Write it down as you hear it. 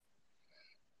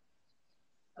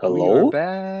We are Hello?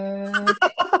 back.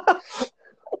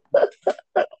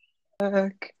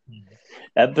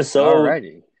 Episode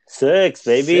Alrighty. 6,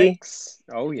 baby. 6.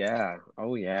 Oh yeah.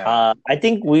 Oh yeah. I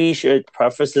think we should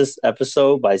preface this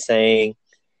episode by saying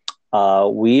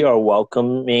we are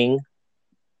welcoming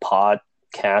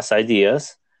podcast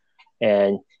ideas,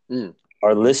 and our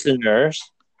Mm-hmm. listeners,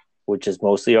 which is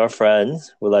mostly our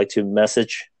friends, would like to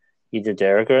message either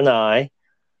Derek or I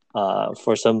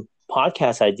for some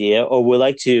podcast idea, or would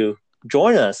like to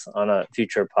join us on a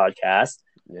future podcast.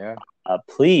 Yeah. Yeah.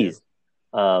 Please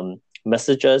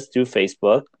message us through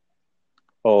Facebook,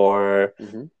 or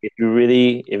Mm-hmm. if you're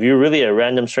really a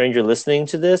random stranger listening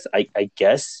to this, I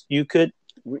guess you could.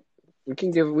 We, we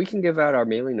can give out our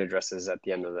mailing addresses at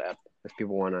the end of the app if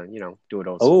people want to, do it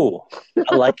old school. Oh,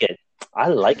 I like it. I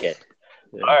like it.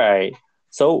 Yeah. All right.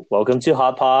 So welcome to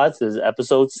Hot Pods. This is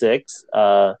episode 6.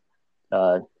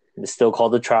 It's still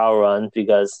called the trial run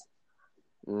because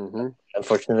Mm-hmm.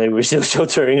 unfortunately we're still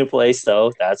sheltering in place.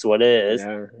 So that's what it is.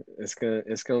 Yeah.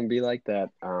 It's gonna be like that.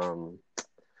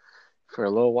 For a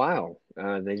little while.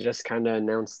 They just kind of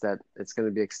announced that it's going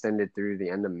to be extended through the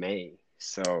end of May.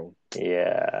 So,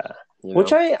 Yeah. you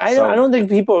Which know, I so don't think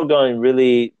people are going to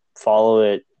really follow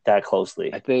it that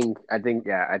closely. I think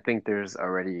there's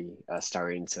already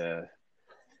starting to,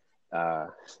 uh,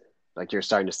 like you're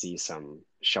starting to see some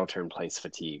shelter in place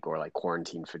fatigue or like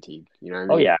quarantine fatigue. You know what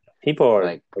I Oh mean? yeah, people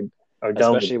Like, are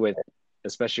done with especially with,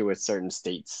 especially with certain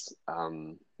states,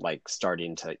 like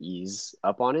starting to ease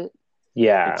up on it. It's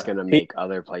yeah. gonna make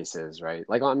other places, right?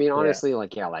 Like, I mean, Yeah. honestly,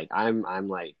 like, yeah, like I'm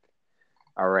like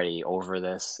already over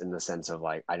this in the sense of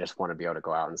like I just want to be able to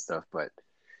go out and stuff. But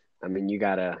I mean, you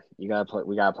gotta play.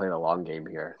 We gotta play the long game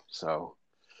here. So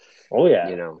Oh yeah.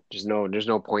 there's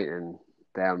no point in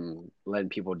them letting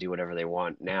people do whatever they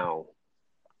want now,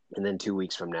 and then 2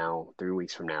 weeks from now, 3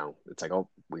 weeks from now, it's like, oh,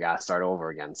 we gotta start over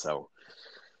again. So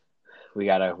we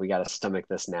gotta stomach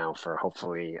this now for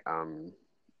hopefully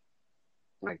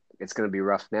like it's gonna be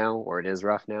rough now, or it is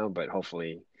rough now, but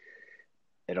hopefully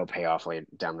it'll pay off later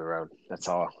down the road. That's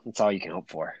all you can hope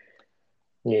for.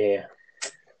 Yeah.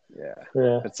 Yeah.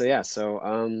 Yeah. But so yeah,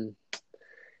 so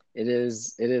it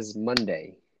is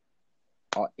Monday,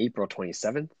 April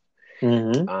 27th.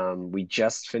 Mm-hmm. We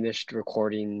just finished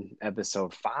recording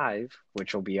episode 5,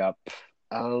 which will be up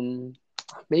um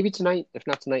maybe tonight, if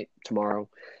not tonight, tomorrow.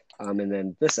 And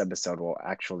then this episode will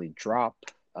actually drop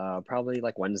probably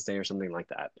like Wednesday or something like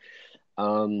that.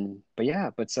 But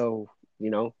yeah, but so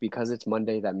because it's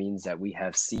Monday, that means that we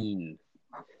have seen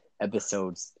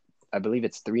episodes. I believe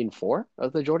it's 3 and 4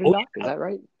 of the Jordan Oh doc. Is that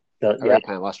right? I yeah. already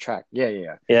kind of lost track. Yeah, yeah,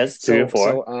 yeah. Yes. 3 and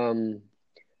 4.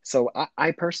 So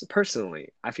personally,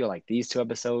 I feel like these 2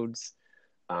 episodes,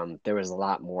 there was a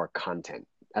lot more content,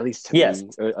 at least to Yes.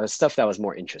 me, stuff that was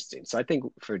more interesting. So I think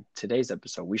for today's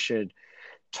episode, we should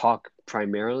talk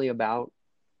primarily about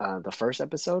the first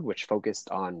episode, which focused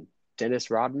on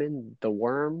Dennis Rodman, the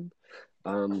Worm,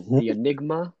 the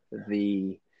Enigma,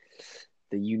 the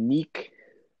unique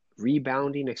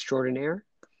rebounding extraordinaire.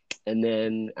 And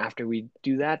then after we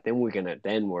do that, then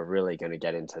we're really gonna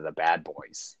get into the bad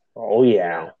boys. Oh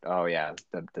yeah. Oh yeah,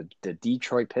 the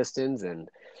Detroit Pistons and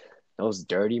those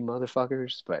dirty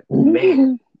motherfuckers. But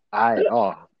man, I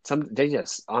oh some they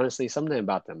just honestly something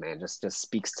about them, man, just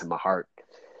speaks to my heart.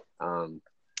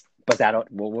 But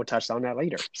that we'll touch on that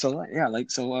later. So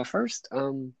yeah, first,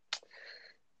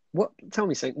 what tell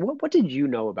me, say what did you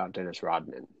know about Dennis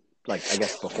Rodman? Like, I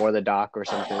guess before the doc or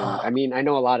something. I mean, I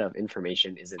know a lot of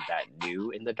information isn't that new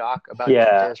in the doc about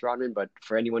Yeah. Dennis Rodman, but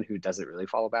for anyone who doesn't really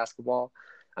follow basketball,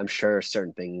 I'm sure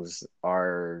certain things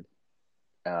are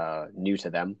new to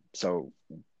them. So,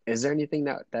 is there anything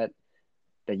that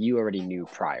you already knew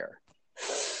prior?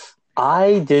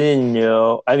 I didn't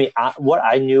know. I mean, what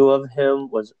I knew of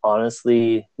him was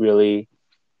honestly really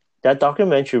that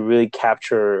documentary really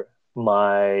captured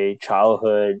my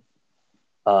childhood.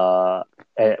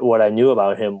 And what I knew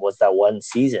about him was that one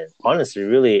season. Honestly,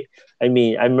 really, I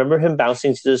mean, I remember him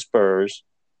bouncing to the Spurs,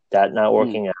 that not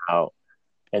working out,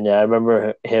 and then I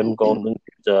remember him going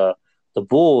to the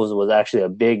Bulls was actually a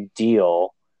big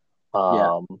deal.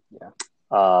 Yeah,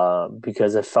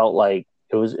 Because it felt like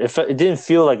it didn't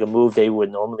feel like a move they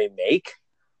would normally make.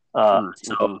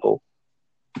 So,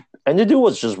 and the dude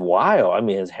was just wild. I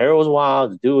mean, his hair was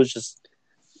wild. The dude was just.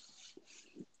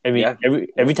 I mean, yeah.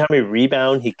 every time he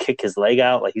rebound, he kick his leg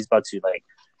out like he's about to like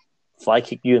fly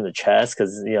kick you in the chest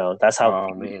because that's how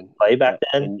Man, play back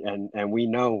then. And we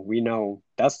know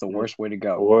that's the worst way to The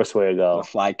go. worst way to The go.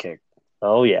 fly kick.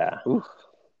 Oh yeah. Oof.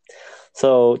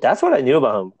 So that's what I knew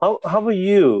about him. How about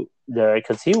you, Derek?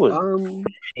 Because you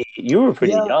were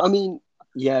pretty Yeah, young. I mean,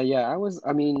 yeah. I was.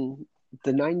 I mean,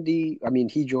 the 90, I mean,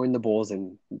 he joined the Bulls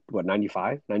in what,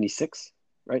 95, 96,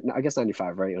 right? No, I guess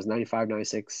 95, right? It was 95,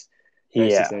 96,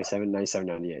 ninety Yeah, six, 97, 97,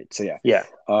 98. So yeah. yeah.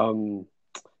 Um,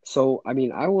 so I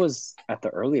mean, I was at the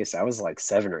earliest, I was like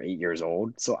 7 or 8 years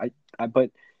old. So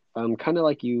but kind of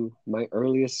like you, my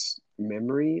earliest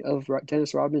memory of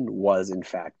Dennis Rodman was in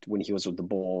fact when he was with the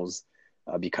Bulls,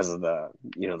 because of the,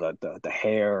 the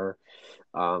hair,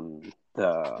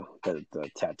 the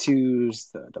tattoos,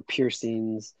 the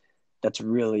piercings. That's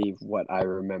really what I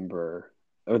remember.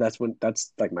 Oh, that's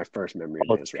like my first memory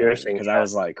of Oh, the Dennis Rodman, piercing. because I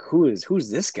was like, who's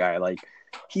this guy? Like,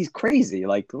 he's crazy.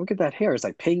 Like, look at that hair. It's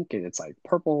like pink and it's like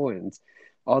purple and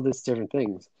all these different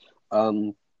things.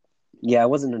 Um, yeah, it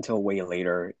wasn't until way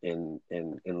later in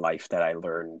life that I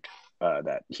learned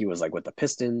that he was like with the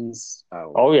Pistons.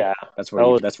 Oh yeah, That's that where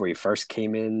he was that's where he first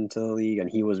came into the league, and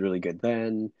he was really good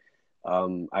then.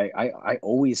 I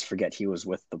always forget he was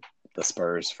with the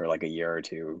Spurs for like a year or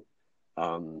two.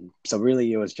 So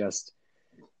really, it was just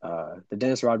the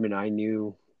Dennis Rodman I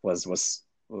knew was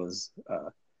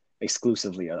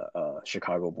exclusively a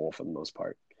Chicago Bull for the most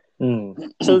part.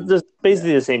 so this Yeah,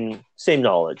 basically the same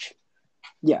knowledge.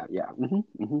 yeah.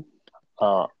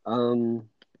 Uh, Um,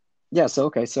 yeah. So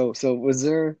okay. So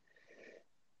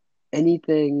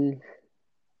anything?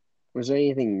 Was there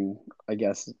anything, I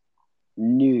guess,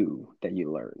 new that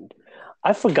you learned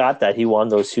I forgot that he won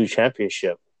those two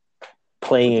championships with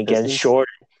playing the against Pistons?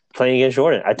 Jordan. Playing against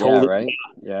Jordan, Yeah, right.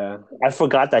 Yeah. I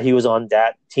forgot that he was on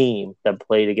that team that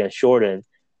played against Jordan,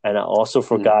 and I also Mm.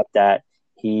 forgot that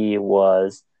he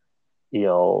was, you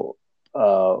know,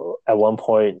 at one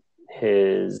point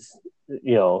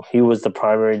he was the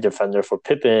primary defender for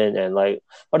Pippen and like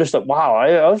other stuff. Wow,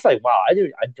 I was like, wow, I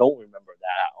don't remember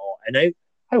that at all, and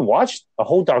I watched a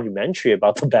whole documentary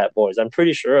about the Bad Boys. I'm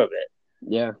pretty sure of it.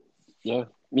 Yeah. Yeah.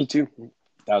 Me too.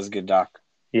 That was a good doc.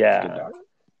 It's a good Yeah, doc.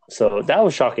 so that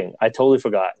was shocking. I totally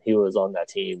forgot he was on that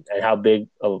team and how big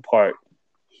of a part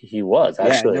he was Yeah,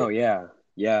 actually. no, yeah.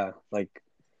 Yeah. Like,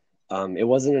 it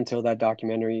wasn't until that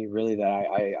documentary really that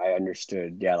I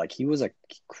understood. Yeah, like he was a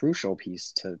crucial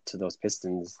piece to those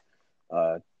Pistons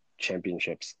uh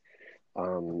championships.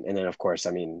 And then of course,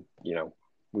 I mean,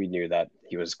 we knew that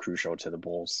he was crucial to the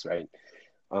Bulls, right?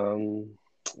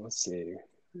 Let's see.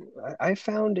 I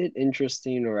found it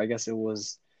interesting, or I guess it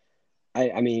was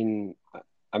I mean,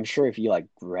 I'm sure if you like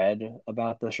read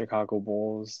about the Chicago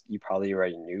Bulls, you probably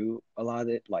already knew a lot of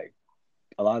it, like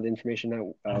a lot of the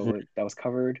information that was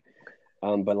covered.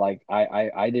 But like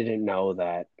I didn't know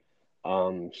that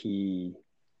he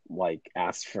like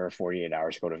asked for 48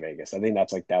 hours to go to Vegas. I think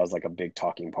that was like a big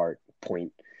talking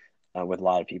point with a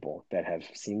lot of people that have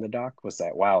seen the doc, was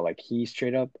that wow, like he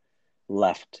straight up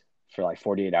left for like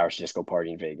 48 hours to just go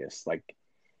party in Vegas. Like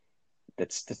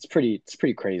it's pretty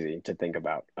crazy to think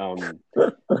about.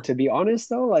 To be honest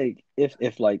though, like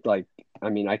if like I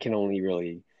mean, I can only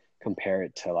really compare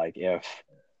it to like if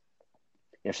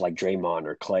like Draymond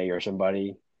or Clay or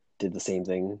somebody did the same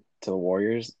thing to the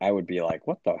Warriors, I would be like,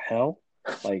 what the hell?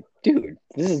 Like, dude,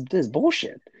 this is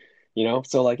bullshit.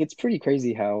 So like it's pretty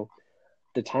crazy how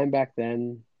the time back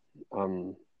then,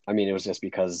 I mean, it was just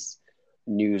because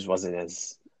news wasn't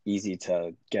as easy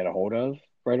to get a hold of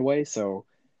right away. So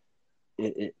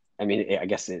I mean, I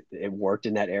guess it worked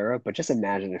in that era, but just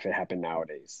imagine if it happened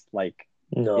nowadays. Like,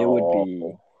 it would No,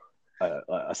 be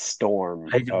a storm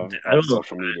I of don't know.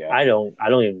 social media. I don't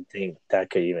even think that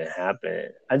could even happen.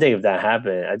 I think if that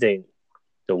happened, I think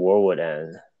the world would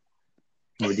end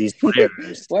with these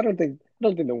players. Well, I don't think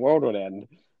the world would end,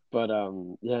 but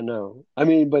yeah, no. I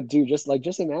mean, but dude, just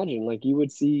imagine, like you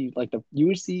would see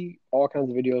all kinds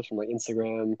of videos from like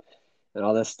Instagram and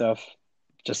all this stuff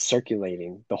just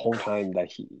circulating the whole time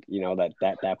that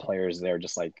that player is there,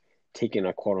 just like taking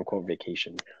a quote unquote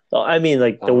vacation. So I mean,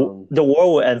 like Um, the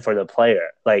world would end for the player.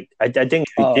 Like I think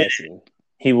if he oh, did I it, see.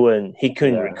 he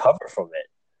couldn't Yeah. recover from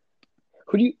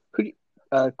Who do you,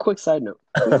 quick side note.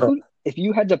 it. If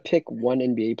you had to pick one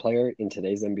NBA player in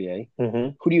today's NBA, hmm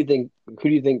who do you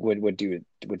think would do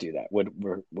that?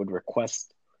 Would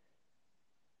request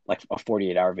like a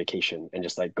 48-hour vacation and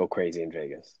just like go crazy in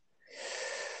Vegas?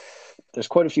 There's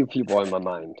quite a few people in my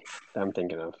mind that I'm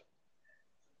thinking of.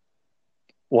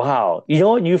 Wow, you know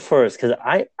what? You first, because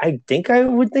I think I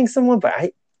would think someone, but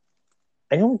I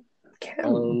don't can't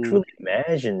Um, truly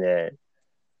imagine it.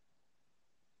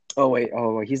 oh wait,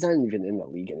 he's not even in the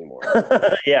league anymore.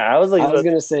 Yeah, I was like, I was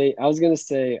gonna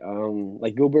say,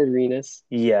 like Gilbert Arenas.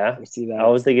 yeah, You see I that?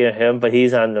 was thinking of him, but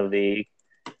he's on the league.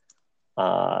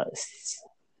 Uh,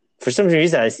 for some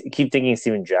reason, I keep thinking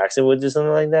Steven Jackson would do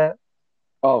something like that.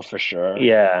 Oh, for sure.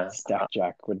 Yeah, Stack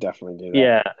Jack would definitely do that.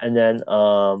 yeah, and then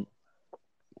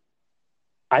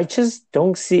I just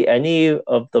don't see any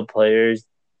of the players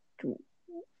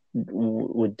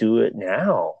would do it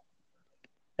now.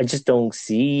 I just don't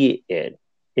see it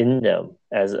in them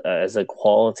as a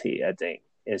quality. I think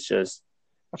it's just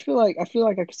I feel like I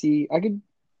could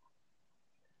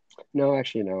no,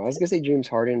 actually no. I was gonna say James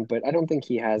Harden, but I don't think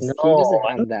he no. doesn't I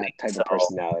have don't that think type of so.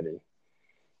 personality.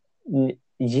 Yeah.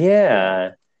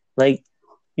 Yeah, like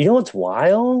you know what's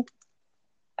wild?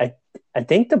 I I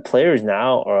think the players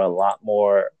now are a lot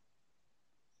more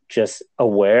just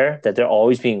aware that they're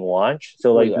always being watched.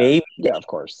 So Well, like yeah. Yeah, of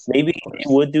course. maybe Of they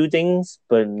course. would do things,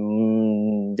 but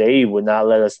they would not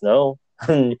let us know.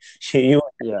 You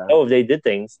would Yeah. know if they did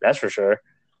things. That's for sure.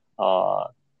 Uh,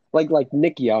 Like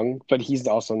Nick Young, but he's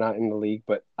also not in the league,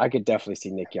 but I could definitely see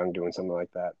Nick Young doing something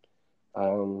like that.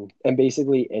 And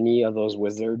basically any of those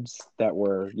wizards that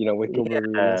were, with Gilbert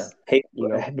yeah. Arenas, Hey,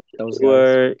 those guys.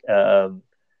 were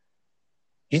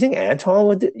do you think Antoine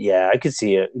would? Yeah, I could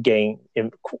see it getting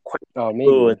quite Oh, maybe,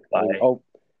 influenced by. maybe. Oh,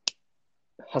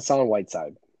 Hassan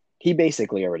Whiteside. He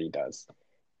basically already does.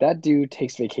 That dude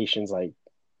takes vacations like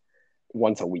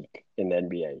once a week in the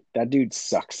NBA. That dude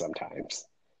sucks sometimes.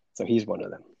 So he's one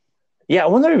of them. Yeah, I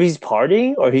wonder if he's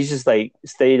partying or he's just like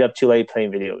stayed up too late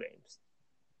playing video games.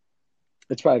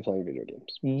 It's probably playing video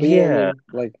games. But you know what I Yeah, mean?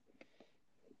 Like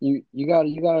you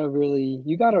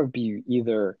gotta be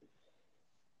either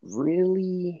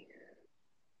really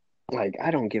like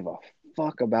I don't give a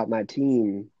fuck about my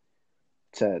team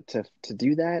to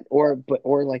do that, or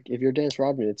like if you're Dennis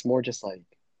Rodman, it's more just like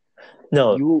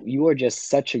no, you are just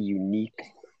such a unique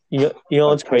you know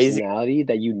what's crazy? personality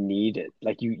that you need it.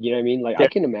 Like you know what I mean? Like I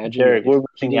Derek, can imagine like Derek, if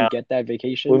he didn't get that we're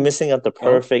vacation, missing out the huh?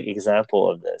 perfect example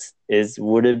of this. Is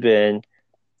would have been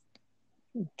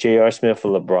J.R. Smith for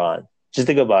LeBron. Just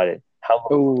think about it. How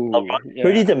Oh LeBron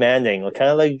pretty yeah. demanding, Yeah.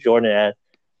 kind of like Jordan,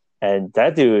 and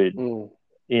that dude. Mm.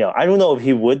 I don't know if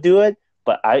he would do it,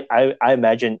 but I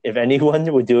imagine if anyone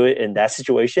would do it in that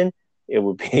situation, it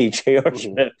would be J.R. Mhm.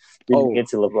 Smith bringing Oh, it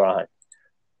to LeBron.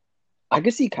 I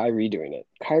could see Kyrie doing it.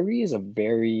 Kyrie is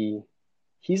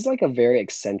he's like a very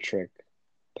eccentric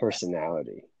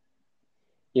personality.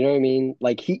 You know what I mean?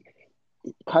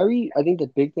 Kyrie, I think the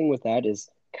big thing with that is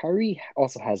Kyrie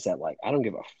also has that like I don't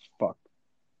give a fuck.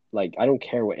 Like I don't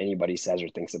care what anybody says or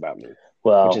thinks about me,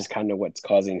 which is Well, kind of what's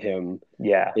causing him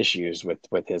yeah, issues with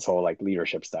his whole like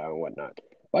leadership style and whatnot.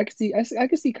 But I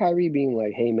could see Kyrie being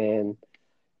like, "Hey man,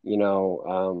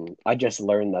 I just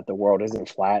learned that the world isn't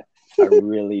flat. I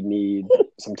really need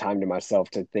some time to myself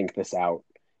to think this out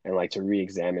and like to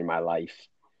re-examine my life."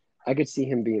 I could see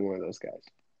him being one of those guys.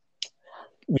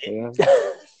 So yeah,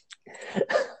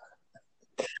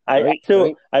 right,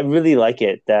 right, I really like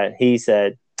it that he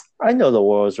said, "I know the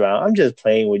world's round. I'm just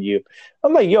playing with you."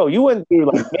 I'm like, "Yo, you went through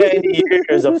like many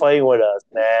years of playing with us,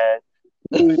 man.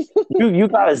 You you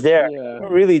got us there. yeah, You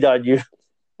really done you.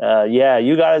 Yeah,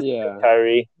 you got us there, yeah,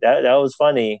 Kyrie. That was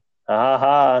funny. Ha ha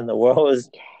ha. The world is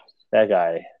that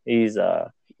guy. He's yeah,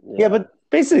 yeah, but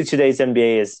basically today's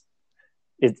NBA is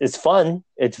it's fun.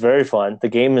 It's very fun. The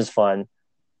game is fun.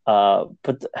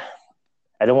 But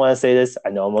I don't want to say this. I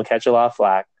know I'm gonna catch a lot of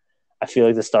flack. I feel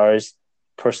like the Stars,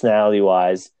 personality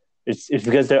wise, it's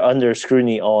because they're under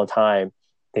scrutiny all the time.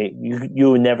 You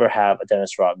would never have a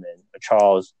Dennis Rodman, a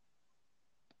Charles,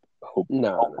 no,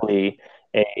 no, hopefully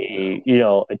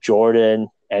no, a Jordan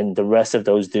and the rest of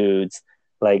those dudes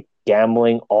like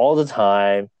gambling all the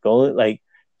time, going like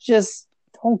just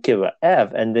don't give a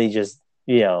f, and they just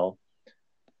yeah,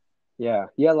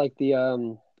 yeah. Like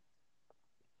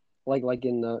like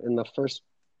in the first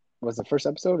was the first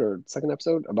episode or second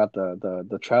episode about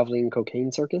the traveling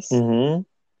cocaine circus. mm-hmm.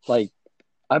 Like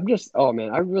I'm just, oh man,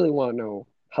 I really want to know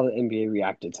how the NBA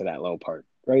reacted to that little part,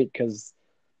 right? Because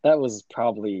that was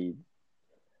probably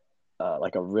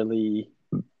like a really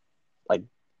like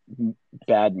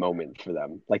bad moment for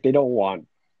them. Like they don't want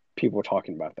people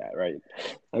talking about that, right?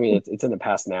 I mean, it's in the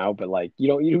past now, but like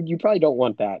you probably don't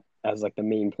want that as like the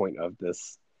main point of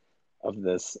this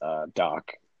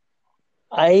doc.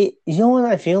 You know what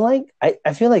I feel like?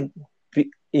 I feel like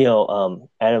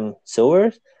Adam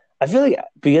Silver. I feel like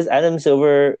because Adam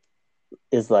Silver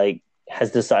is like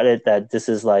has decided that this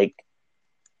is like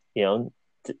you know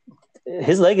th-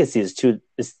 his legacy is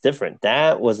different.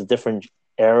 That was a different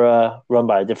era run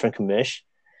by a different commish,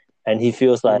 and he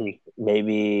feels like Mm-hmm.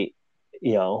 maybe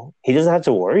he doesn't have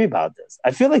to worry about this.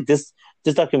 I feel like this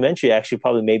documentary actually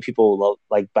probably made people love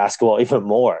like basketball even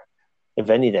more. If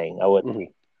anything, I would Mm-hmm.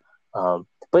 think.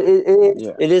 But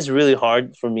Yeah. it is really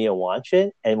hard for me to watch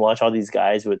it and watch all these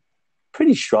guys with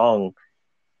pretty strong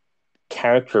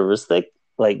characteristic,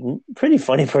 like pretty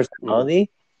funny Mm-hmm.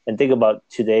 personality, and think about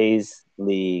today's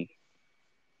league.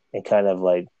 and kind of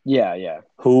like Yeah, yeah.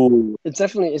 who It's like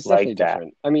definitely that.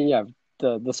 different. I mean, yeah,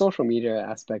 the social media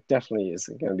aspect definitely is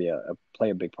going to be play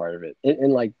a big part of it,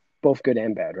 in like both good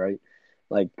and bad, right?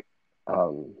 Like,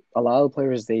 a lot of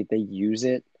players they use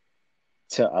it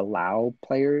to allow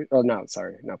players, or not,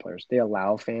 sorry, not players. They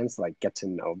allow fans to like get to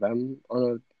know them on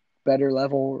a better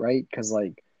level, right? Because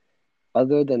like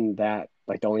other than that,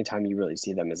 like the only time you really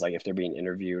see them is like if they're being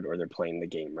interviewed or they're playing the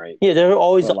game, right? Yeah, they're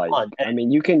always But like, on. I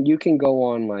mean, you can go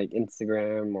on like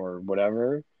Instagram or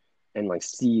whatever and like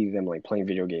see them like playing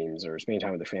video games or spending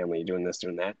time with their family, doing this,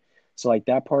 doing that. So like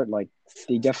that part, like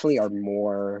they definitely are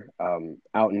more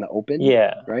out in the open,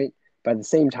 Yeah, right? But at the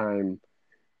same time,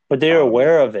 but they're um,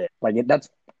 aware of it. like that's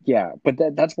yeah, but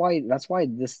that's why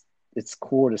this it's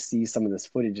cool to see some of this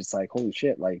footage. It's like holy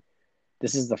shit, like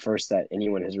this is the first that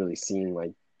anyone has really seen,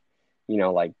 like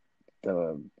like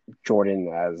the Jordan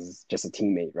as just a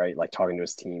teammate, right? Like talking to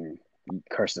his team,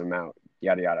 cursing them out,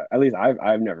 yada yada. At least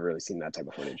I've never really seen that type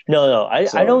of footage. No, no, I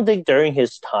So don't think during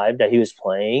his time that he was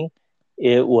playing,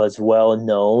 it was well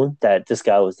known that this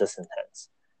guy was this intense.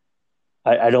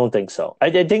 I don't think so.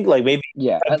 I think like maybe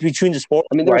yeah, between the sports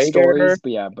I mean there are writer, stories,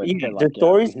 but yeah, yeah, but the like yeah,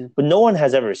 stories, but no one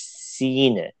has ever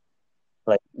seen it.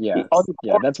 Like yeah, on the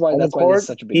yeah. court, That's why this is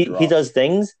such a big he draw. does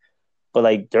things, but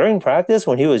like during practice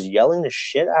when he was yelling the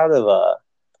shit out of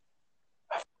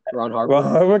Ron Harper,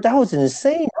 Robert, that was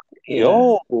insane. yeah,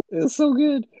 Yo, it's so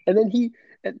good. And then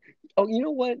and, oh, you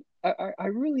know what? I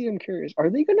really am curious. Are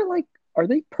they gonna like? Are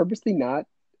they purposely not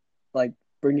like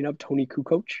bringing up Tony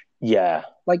Kukoc? yeah.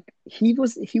 Like he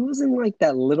was in like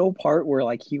that little part where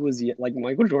like he was like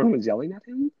Michael Jordan was yelling at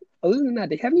him. Other than that,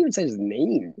 they haven't even said his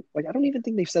name. Like I don't even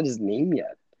think they've said his name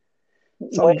yet.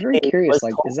 So I'm very Wait, was curious.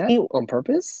 Like, is that Tony? on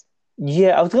purpose?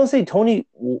 Yeah, I was gonna say Tony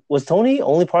was Tony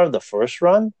only part of the first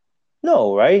run?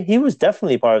 No, right? He was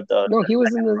definitely part of No, the he was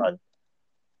in second the. run.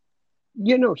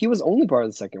 Yeah, no, he was only part of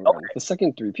the second run, Okay, the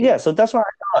second three-peat. yeah, so that's what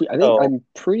I thought. I think So I'm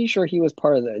pretty sure he was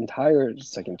part of the entire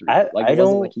second three-peat. Like it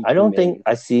wasn't like he I don't came think in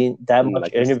I seen that in much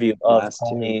like this interview of last two.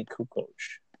 Tony Kukoc.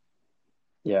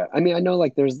 Yeah, I mean, I know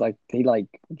like there's like they like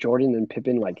Jordan and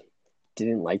Pippen like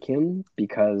didn't like him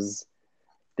because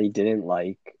they didn't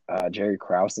like Jerry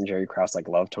Krause, and Jerry Krause like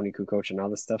loved Tony Kukoc and all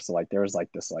this stuff. So like there was like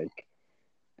this like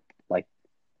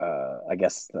I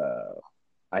guess the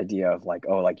idea of like,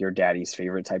 oh, like your daddy's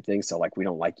favorite type thing. So like we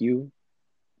don't like you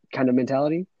kind of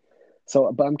mentality.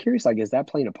 So but I'm curious, like, is that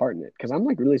playing a part in it? Because I'm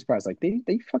like really surprised. Like they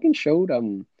fucking showed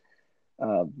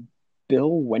uh Bill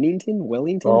Wellington,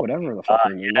 Oh whatever the my fuck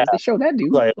God, his name yeah. is. They showed that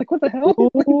dude. Like, Like what the hell?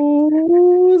 Like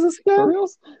who is this for guy?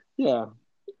 reals? Yeah.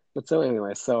 But so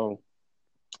anyway, so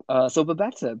but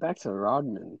back to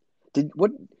Rodman. Did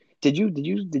what did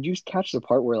you catch the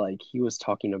part where like he was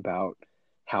talking about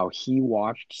how he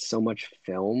watched so much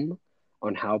film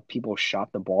on how people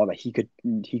shot the ball that he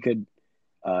could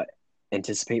uh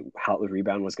anticipate how the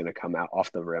rebound was going to come out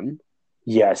off the rim?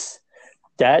 Yes,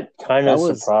 that kind That of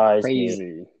was surprised me.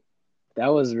 crazy. That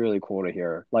was really cool to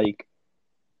hear. Like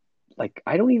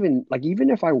I don't even like even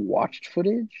if I watched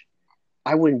footage,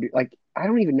 I wouldn't be like I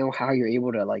don't even know how you're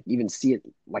able to like even see it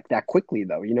like that quickly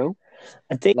though, you know?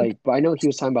 I think Like, but I know he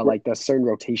was talking about like the certain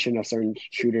rotation of certain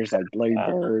shooters, like Larry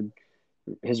Bird.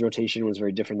 His rotation was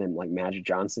very different than like Magic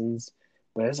Johnson's.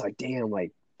 But it's like, damn,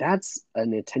 like that's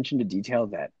an attention to detail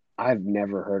that I've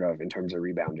never heard of in terms of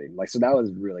rebounding. Like, so that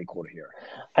was really cool to hear.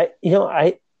 I you know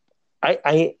I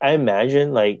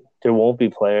imagine like there won't be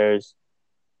players.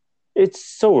 It's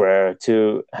so rare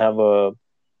to have a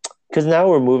because now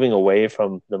we're moving away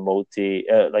from the multi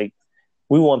like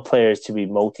we want players to be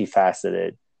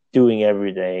multifaceted, doing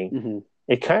everything. Hmm.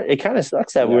 It kind of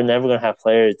sucks that we're Yeah, never gonna have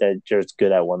players that are just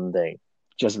good at one thing.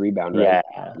 just rebound, right?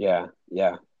 Yeah, Yeah,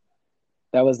 yeah.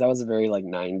 That was a very like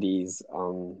 '90s,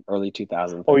 early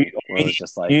 2000 or thing where it was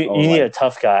just like, oh, you need a like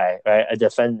tough guy, right? A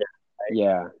defender.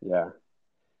 yeah, yeah,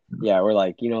 yeah. We're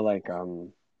like,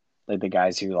 like the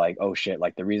guys who like, oh shit,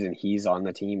 like the reason he's on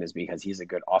the team is because he's a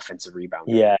good offensive rebounder,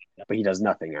 Yeah, but he does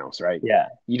nothing else, right? yeah,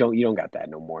 You don't got that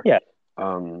no more. yeah,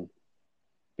 Um,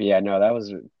 but yeah, no, that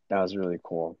was really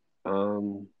cool.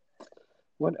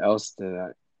 What else did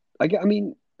I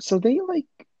mean, so they like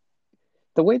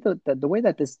the way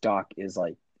that this doc is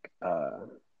like uh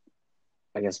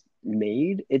I guess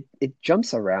made it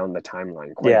jumps around the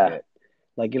timeline quite a yeah, bit.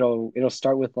 Like it'll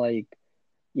start with like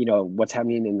what's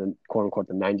happening in the quote unquote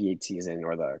the '98 season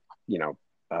or the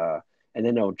uh and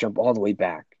then it'll jump all the way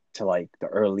back to like the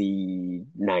early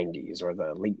 '90s or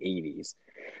the late '80s.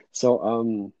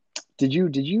 So did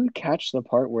you catch the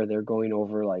part where they're going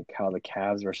over like how the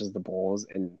Cavs versus the Bulls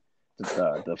and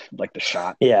the like the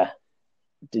shot? yeah,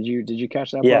 Did you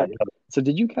catch that yeah. part? So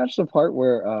did you catch the part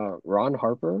where Ron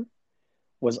Harper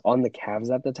was on the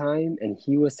Cavs at the time, and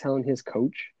he was telling his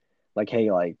coach, like, "Hey,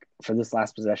 like for this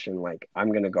last possession, like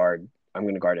I'm gonna guard Yeah,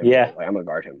 MJ. Like I'm gonna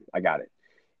guard him. I got it."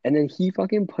 And then he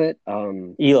fucking put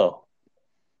Elo.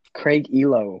 Craig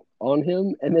Elo on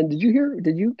him. And then did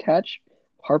you catch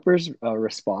Harper's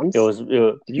response? Did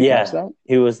you catch Yeah. that?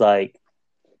 He was like,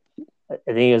 I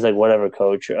think he was like, whatever,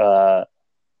 coach. Yeah,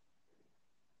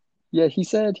 he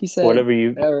said Whatever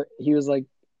you. he was like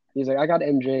I got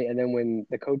MJ. And then when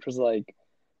the coach was like,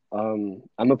 I'm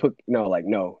gonna put no, like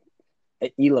no,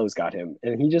 Elo's got him.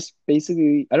 And he just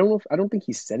basically I don't think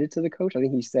he said it to the coach. I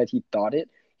think he said he thought it.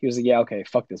 He was like, yeah, okay,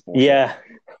 fuck this bullshit. Yeah.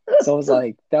 So I was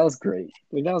like, that was great.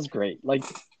 Like that was great. Like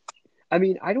I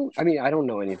don't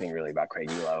know anything really about Craig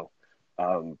Elo.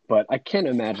 But I can't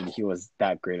imagine he was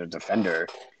that great a defender.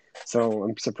 So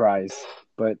I'm surprised.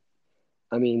 But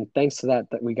I mean, thanks to that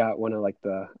we got one of like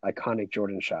the iconic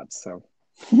Jordan shots. So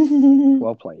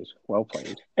well played. Well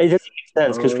played. It doesn't make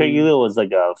sense because Craig Um Elo was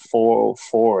like a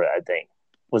 4'4", I think,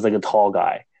 was like a tall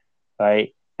guy,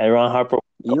 right? And Ron Harper.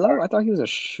 Elo? I thought he was a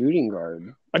shooting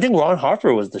guard. I think Ron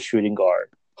Harper was the shooting guard.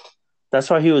 That's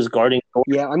why he was guarding.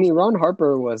 Yeah, I mean Ron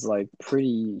Harper was like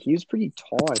he was pretty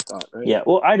tall, I thought, right? Yeah.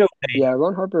 Well, I don't. Yeah,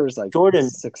 Ron Harper is like Jordan.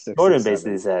 6'6", Jordan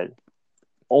basically 6'7". said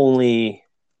only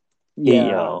he,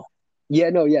 Yeah. Yeah,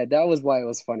 no, yeah, that was why it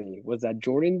was funny. Was that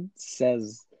Jordan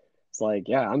says it's like,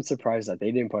 yeah, I'm surprised that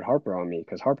they didn't put Harper on me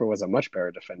because Harper was a much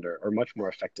better defender or much more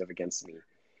effective against me.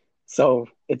 So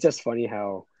it's just funny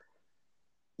how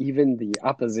even the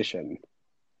opposition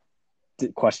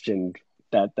questioned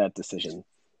that decision.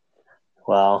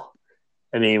 Well,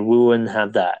 I mean, we wouldn't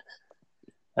have that.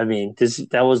 I mean,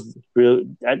 that was real.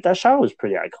 That shot was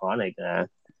pretty iconic, man.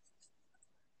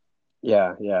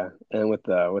 Yeah, yeah, and with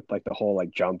like the whole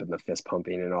like jump and the fist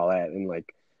pumping and all that, and like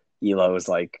Elo's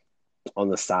like on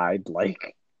the side,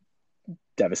 like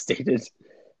devastated.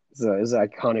 So it's an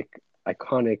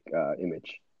iconic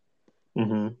image.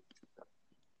 Mm-hmm.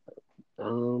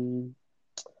 Um,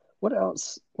 what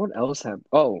else? What else have?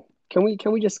 Oh, can we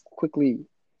just quickly?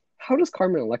 How does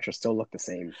Carmen Electra still look the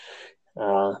same?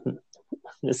 Uh,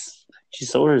 she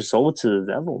sold her soul to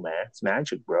the devil, man. It's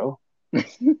magic, bro.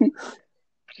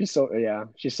 She sold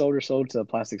her soul to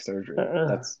plastic surgery. Uh,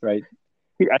 That's right.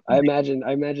 I, I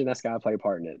imagine that's gotta play a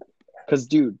part in it. Cause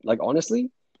dude, like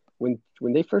honestly, when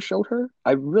they first showed her,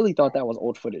 I really thought that was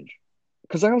old footage.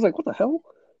 Cause I was like, what the hell?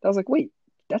 I was like, wait,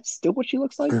 that's still what she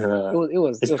looks like? It it's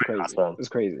was pretty crazy. awesome. It was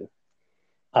crazy.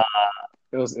 Uh,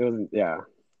 It was yeah.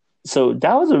 so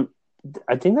that was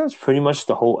I think that's pretty much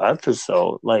the whole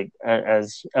episode. Like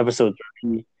as episode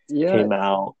 30 Yeah, came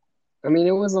out, I mean,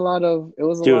 it was a dude. lot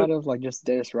of like just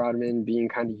Dennis Rodman being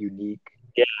kind of unique.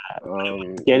 Yeah,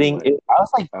 And getting it.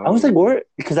 like I was like, where?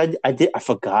 Because I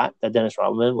forgot that Dennis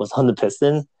Rodman was on the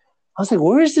Pistons. I was like,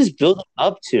 where is this building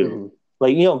up to? mhm.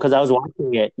 Like, because I was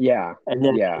watching it, Yeah, and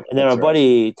then yeah, our that's right.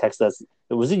 buddy texted us.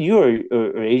 Was it you or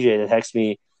AJ that texted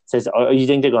me? Says, "Oh, you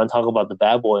think they're going to talk about the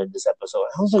bad boy in this episode?"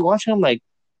 And I was like watching. I'm like,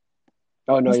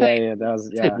 Oh no, I was like, yeah, yeah, that was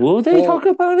yeah. will they talk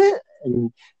Well, about it?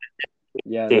 And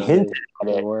yeah, they no, hinted at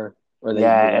they it. were or they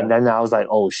Yeah, yeah, and then I was like,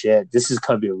 oh shit, this is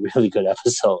gonna be a really good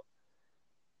episode.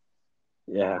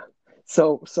 yeah.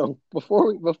 So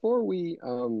before we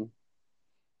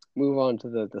move on to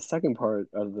the second part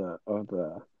of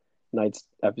the night's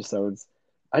episodes,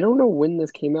 I don't know when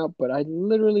this came out, but I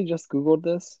literally just Googled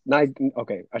this.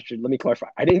 Okay, let me clarify.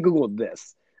 I didn't Google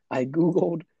this. I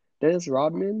Googled Dennis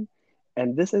Rodman,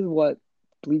 and this is what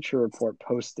Bleacher Report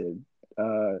posted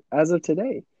as of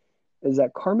today. Is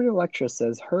that Carmen Electra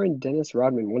says her and Dennis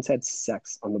Rodman once had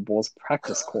sex on the Bulls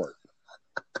practice court.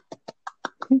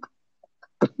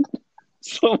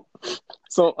 So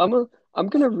I'm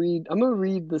gonna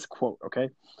read this quote, okay?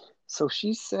 So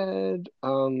she said,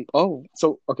 so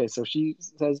she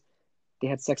says they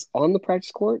had sex on the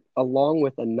practice court along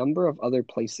with a number of other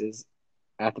places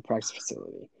at the practice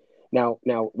facility. Now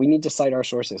we need to cite our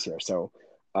sources here. So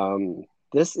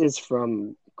this is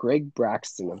from Greg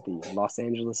Braxton of the Los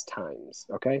Angeles Times.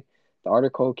 Okay, the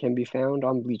article can be found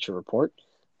on Bleacher Report,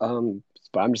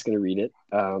 but I'm just going to read it.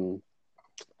 Oh,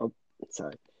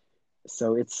 sorry.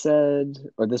 So it said,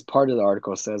 or this part of the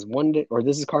article says, one day, or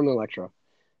this is Carmen Electra,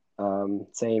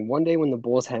 saying, one day when the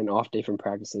Bulls had an off day from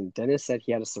practicing, Dennis said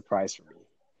he had a surprise for me.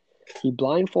 He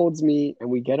blindfolds me, and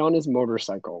we get on his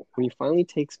motorcycle. When he finally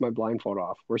takes my blindfold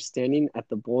off, we're standing at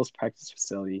the Bulls practice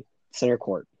facility, center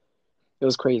court. It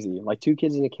was crazy, like two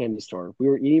kids in a candy store. We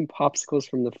were eating popsicles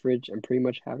from the fridge and pretty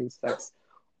much having sex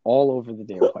all over the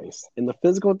damn place. In the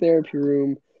physical therapy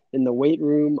room, in the weight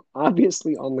room,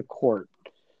 obviously on the court.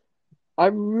 I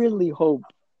really hope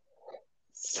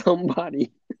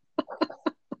somebody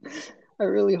I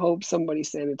really hope somebody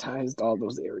sanitized all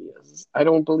those areas. I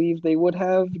don't believe they would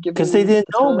have Because they given didn't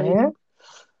the know, man. time.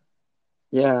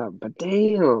 Yeah, but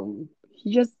damn,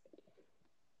 he just.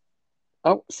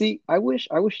 Oh, see, I wish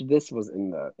this was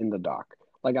in the doc.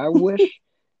 Like, I wish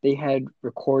they had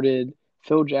recorded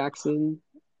Phil Jackson,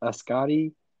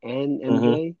 Scotty, and Hmm.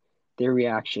 MJ their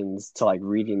reactions to like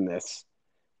reading this.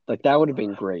 Like, that would have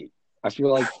been great. I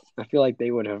feel like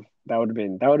they would have that would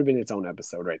have been its own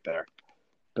episode right there.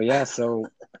 But yeah,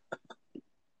 so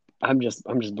I'm just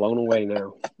blown away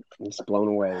now. I'm just blown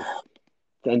away.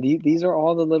 And these are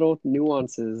all the little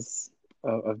nuances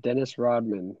of Dennis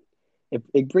Rodman.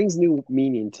 It brings new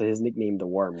meaning to his nickname, the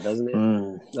Worm, doesn't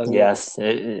it? Doesn't it? Yes.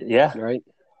 Yeah. Right?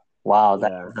 Wow.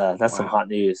 Yeah. That's some Wow. hot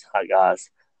news. Hot goss.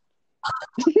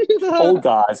 Old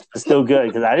goss, but still good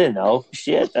because I didn't know.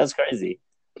 Shit, that's crazy.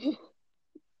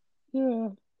 Yeah.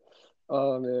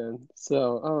 Oh man.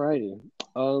 So, alrighty.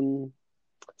 Um.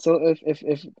 So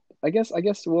if I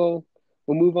guess we'll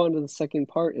move on to the second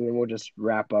part, and then we'll just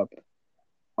wrap up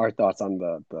our thoughts on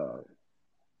the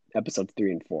episodes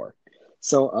 3 and 4.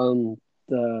 So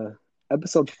the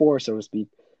episode 4, so to speak,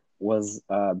 was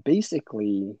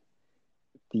basically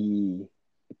the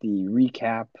the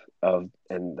recap of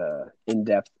and the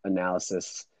in-depth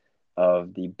analysis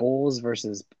of the Bulls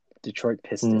versus Detroit Mm,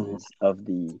 Pistons of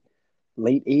the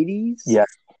late 80s yeah,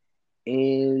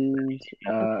 and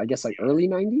I guess like early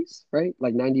 90s, right?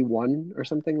 Like 91 or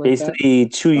something like that. basically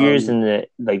 2 years Um in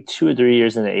the 2 or 3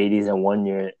 years in the '80s and 1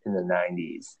 year in the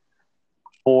 '90s.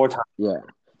 4 times, yeah.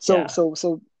 So yeah. so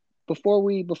so before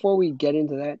we get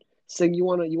into that, so you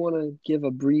wanna give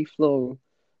a brief little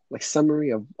like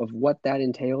summary of what that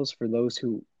entails for those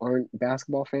who aren't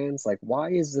basketball fans? Like,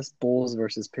 why is this Bulls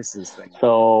versus Pistons thing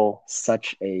So,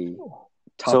 such a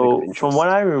topic of so from what interest?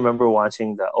 I remember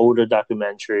watching the older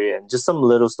documentary and just some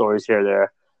little stories here or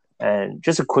there, and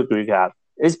just a quick recap,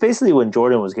 it's basically when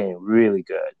Jordan was getting really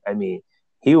good. I mean,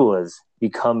 he was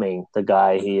becoming the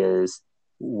guy he is,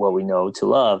 what we know to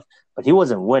love, but he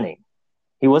wasn't winning.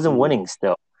 He wasn't Hmm. winning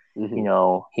still.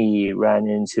 Hmm. He ran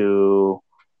into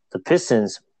the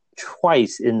Pistons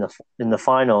twice in the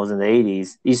finals in the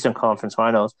 '80s, Eastern Conference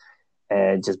Finals,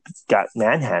 and just got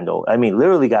manhandled. I mean,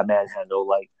 literally got manhandled,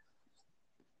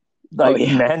 Oh like yeah,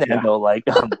 yeah, manhandled.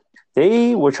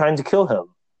 They were trying to kill him,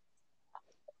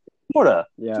 sorta,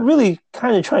 yeah. really,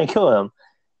 kind of trying to kill him,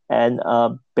 and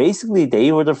basically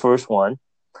they were the first one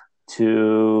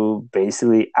to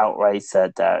basically outright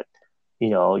said that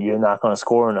you're not going to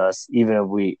score on us, even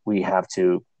if we have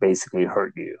to basically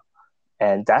hurt you.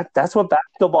 And that's what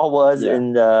basketball was Yeah.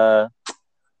 in uh,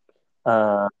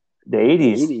 the The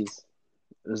 '80s. 80s.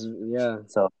 Yeah,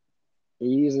 So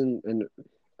 80s and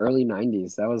early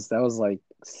 90s. That was like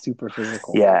super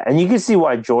physical. yeah, and you can see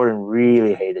why Jordan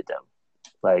really hated them.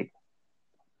 Like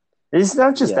it's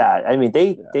not just Yeah, that. I mean,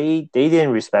 yeah. they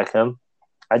didn't respect him.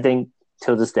 I think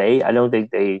till this day, I don't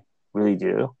think they really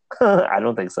do. I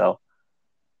don't think so.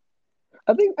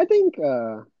 I don't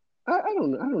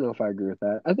know if I agree with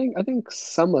that. I think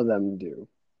some of them do.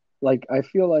 Like, I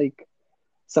feel like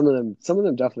some of them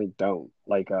definitely don't.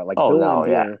 Like Oh Bill no,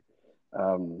 yeah. Laimbeer,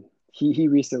 he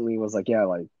recently was like, yeah,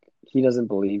 like he doesn't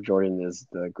believe Jordan is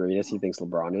the greatest. He thinks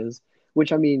LeBron is,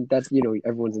 which I mean, that's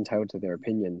everyone's entitled to their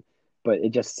opinion, but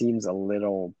it just seems a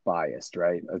little biased,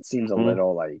 right? It seems a Hmm.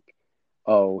 little like,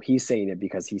 oh, he's saying it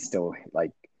because he still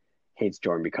like hates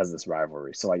Jordan because of this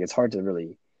rivalry. So like it's hard to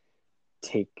really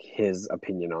take his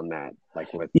opinion on that like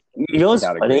You know what's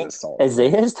without a grain funny? of salt.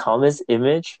 Isaiah Thomas'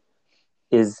 image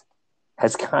is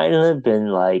has kind of been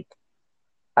like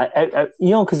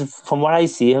because from what I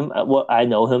see him, what I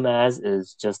know him as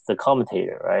is just the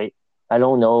commentator, right? I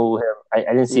don't know him. I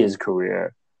didn't see his Mm,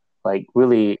 career. Like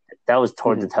really, that was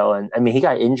toward the hmm. tail end. I mean, he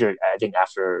got injured. I think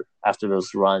after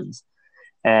those runs,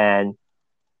 and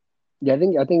Yeah, I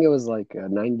think it was like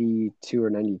 92 or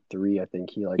 93. I think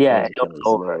he like tore yeah, his it was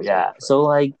Achilles, and then it over. was over Yeah, for so him.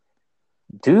 like,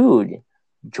 dude,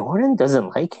 Jordan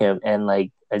doesn't like him, and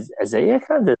like Isaiah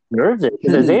kind of nerves it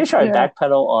because Isaiah tried to Yeah,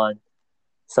 backpedal on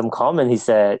some comment he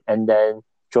said, and then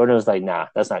Jordan was like, "Nah,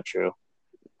 that's not true."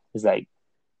 He's like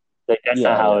that's not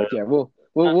yeah, how yeah, it yeah.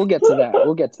 We'll get to that.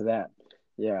 We'll get to that.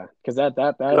 Yeah, because that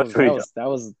goes was for that you. was that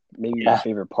was maybe my Yeah.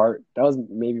 favorite part. That was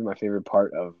maybe my favorite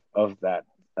part of that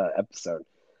episode.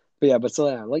 But yeah, but so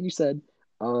yeah, like you said,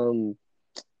 um,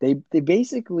 they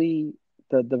basically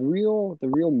the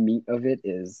real meat of it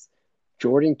is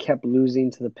Jordan kept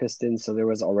losing to the Pistons, so there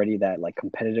was already that like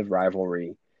competitive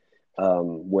rivalry,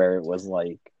 where it was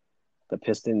like the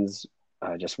Pistons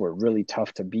just were really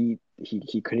tough to beat.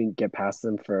 He couldn't get past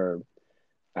them for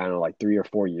I don't know, like 3 or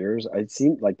 4 years. It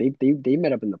seemed like they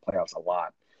met up in the playoffs a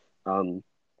lot. Um,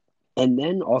 And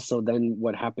then also then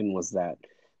what happened was that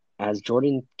as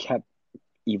Jordan kept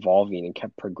evolving and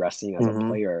kept progressing as a Mm-hmm.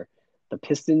 player, the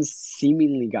Pistons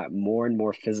seemingly got more and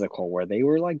more physical, where they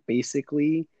were like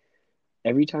basically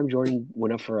every time Jordan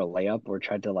went up for a layup or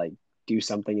tried to like do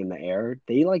something in the air,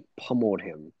 they like pummeled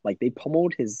him. Like they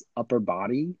pummeled his upper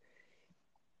body.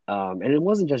 And it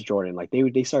wasn't just Jordan. Like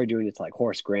they started doing it to like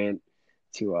Horace Grant,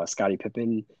 to Scottie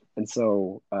Pippen, and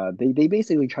so they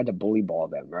basically tried to bully ball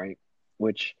them, right?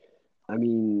 Which, I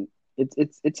mean, it's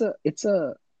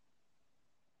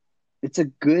a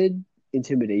good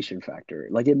intimidation factor.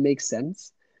 Like it makes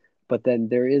sense, but then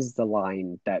there is the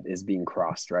line that is being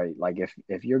crossed, right? Like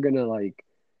if you're gonna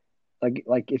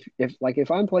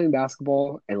if I'm playing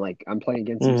basketball and like I'm playing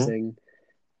against you, Mm-hmm. Sing,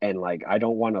 and like I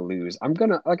don't want to lose, I'm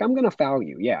gonna foul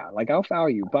you. Yeah, like I'll foul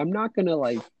you, but I'm not gonna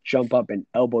like jump up and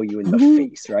elbow you in the Mm-hmm.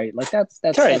 face, right? Like that's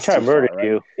Try to too murder far, right?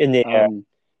 you in the air. Um,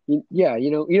 yeah,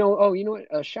 oh, you know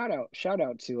what? Shout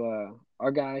out to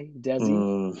our guy Desi.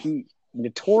 Mm. He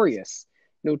notorious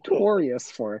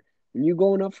for when you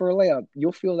going up for a layup,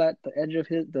 you'll feel that the edge of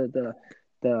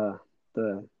the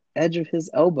the edge of his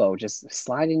elbow just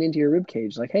sliding into your rib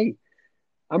cage. Like, hey,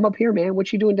 I'm up here, man.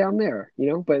 What you doing down there?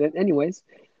 But anyways,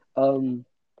 um,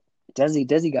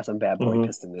 Desi got some bad boy Mm-hmm.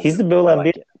 piston in He's the him. Bill I Laimbeer.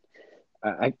 like it.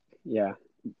 I yeah.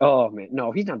 Oh man,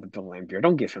 no, he's not the Bill Laimbeer.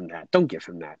 Don't give him that. Don't give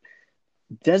him that.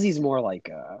 Desi's more like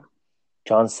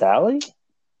John Sally.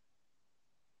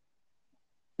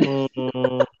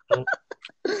 Mm.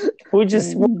 We'll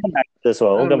come back to this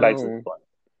one. I We'll don't come back to this know. one.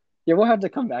 Yeah, we'll have to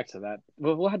come back to that.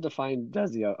 We'll have to find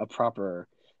Desi a proper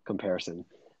comparison.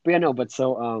 But yeah, no, but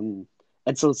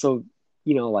and so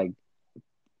like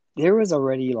there was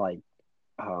already like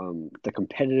the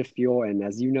competitive fuel, and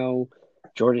as you know,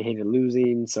 Jordan hated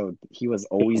losing, so he was He's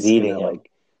always eating gonna him.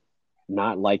 like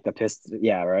not like the Pistons.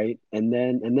 Yeah, right. And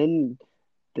then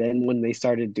when they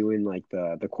started doing like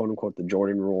the quote unquote the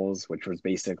Jordan rules, which was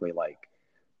basically like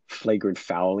flagrant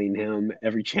fouling him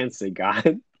every chance they got,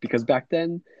 because back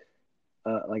then,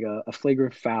 like a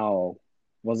flagrant foul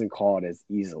wasn't called as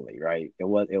easily, right? It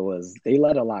was they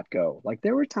let a lot go. Like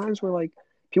there were times where like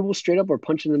people straight up were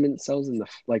punching themselves in the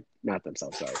like not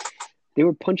themselves, sorry. They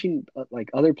were punching like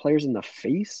other players in the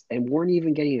face and weren't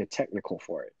even getting a technical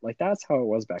for it. Like that's how it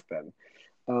was back then.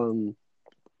 Um,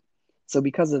 so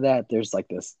because of that, there's like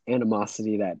this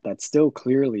animosity that still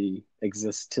clearly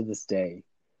exists to this day,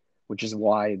 which is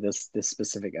why this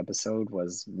specific episode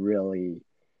was really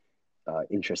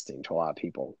interesting to a lot of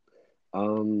people.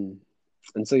 Um,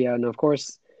 and so yeah, and of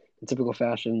course, in typical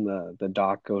fashion, the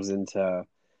doc goes into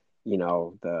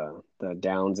the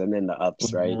downs and then the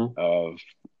ups, right? Mm-hmm. Of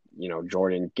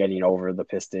Jordan getting over the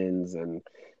Pistons and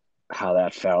how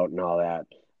that felt and all that.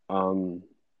 Um,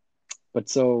 but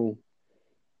so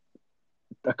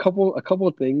a couple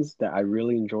of things that I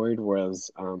really enjoyed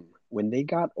was when they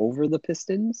got over the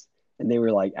Pistons and they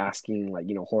were like asking like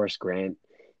Horace Grant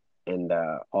and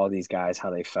all these guys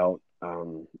how they felt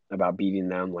about beating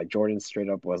them. Like Jordan straight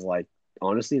up was like,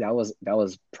 honestly, that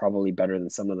was probably better than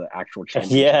some of the actual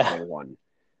championships Yeah. they won.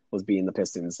 Was beating the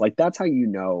Pistons. Like that's how you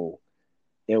know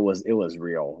it was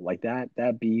real. Like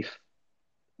that beef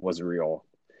was real.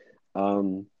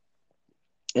 Um,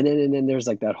 and then there's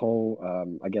like that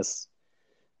whole I guess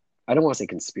I don't want to say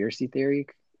conspiracy theory,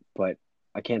 but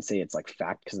I can't say it's like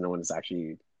fact because no one has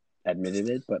actually admitted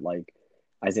it. But like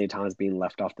Isaiah Thomas being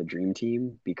left off the dream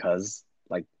team because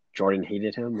like Jordan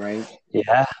hated him, right?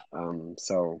 Yeah.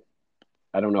 So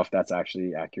I don't know if that's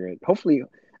actually accurate. Hopefully,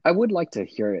 I would like to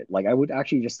hear it. Like I would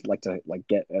actually just like to like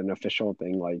get an official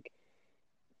thing. Like,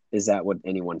 is that what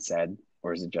anyone said,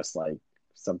 or is it just like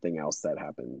something else that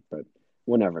happened? But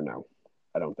we'll never know.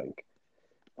 I don't think.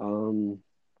 Um,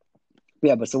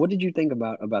 yeah, but so what did you think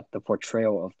about the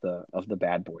portrayal of the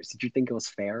bad boys? Did you think it was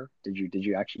fair? Did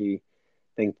you actually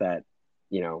think that,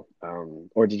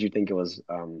 or did you think it was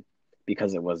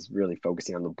because it was really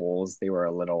focusing on the Bulls, they were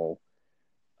a little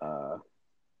uh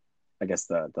I guess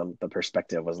the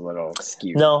perspective was a little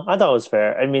skewed. No, I thought it was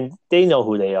fair. I mean, they know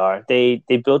who they are. They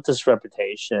built this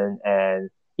reputation, and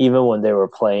even when they were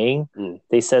playing, Mm,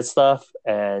 they said stuff,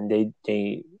 and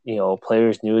they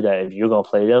players knew that if you're gonna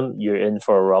play them, you're in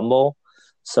for a rumble.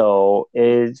 So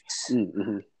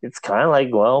mm-hmm. it's kind of like,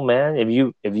 well, man, if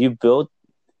you build,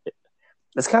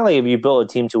 it's kind of like if you build a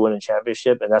team to win a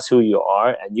championship, and that's who you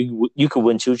are, and you could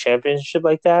win two championships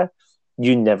like that,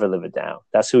 you never live it down.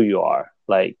 That's who you are.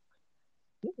 Like,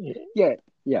 Yeah,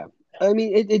 yeah. I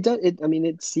mean, it does. I mean,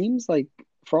 it seems like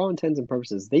for all intents and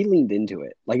purposes, they leaned into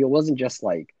it. Like it wasn't just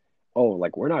like, oh,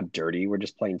 like we're not dirty, we're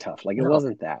just playing tough. Like it no,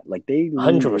 wasn't that. Like they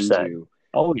leaned 100%. into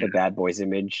Oh the yeah. bad boys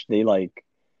image. They like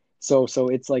So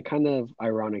it's like kind of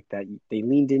ironic that they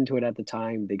leaned into it at the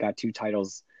time. They got two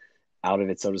titles out of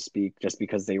it, so to speak, just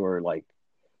because they were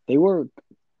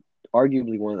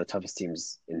arguably one of the toughest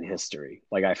teams in history.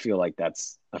 Like I feel like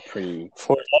that's a pretty,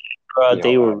 For that era, you know,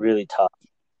 they were really tough.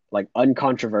 like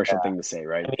uncontroversial thing to say,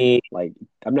 right? I mean, Like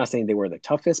I'm not saying they were the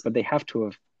toughest, but they have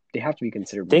to be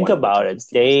considered think one of the about it. toughest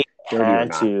teams, They dirty or had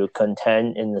not. to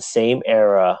contend in the same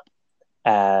era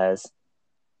as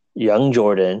young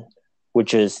Jordan,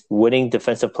 which is winning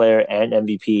defensive player and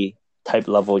MVP type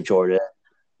level Jordan,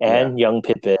 Yeah, and young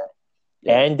Pippen,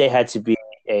 yeah, and they had to be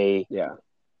a yeah,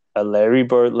 a Larry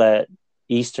Bird led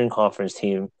Eastern Conference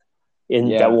team in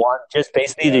that yeah, won just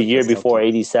basically the yeah. The year before Celtics.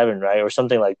 '87, right, or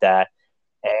something like that.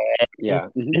 And, Yeah,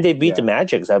 hmm, and they beat the yeah,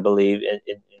 Magics, I believe, in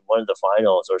one of the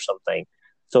finals or something.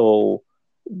 So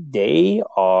they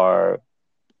are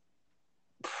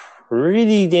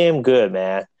pretty damn good,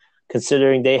 man.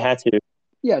 Considering they had to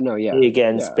yeah. No, yeah, play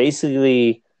against yeah.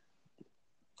 basically,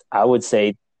 I would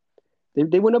say,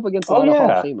 They went up against a oh lot of Hall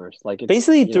of yeah, Famers. Like it's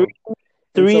basically you know, and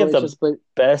three so of it's the just but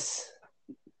best.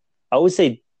 I would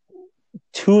say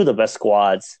two of the best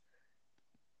squads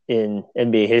in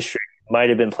NBA history might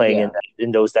have been playing yeah,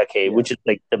 in those decades, yeah, which is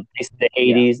like the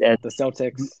yeah. 80s and The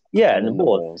Celtics yeah, and and the then the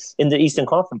Bulls Bulls. in the Eastern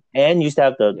Conference, and used to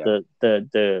have Yeah.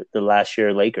 the last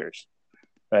year Lakers,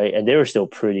 right? And they were still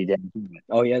pretty damn good.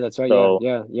 Oh yeah, that's right. Yeah, So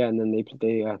yeah, yeah. And then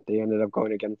they ended up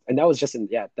going against, and that was just in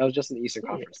that was just in the Eastern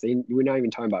Conference. We're not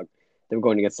even talking about them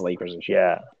going against the Lakers and shit.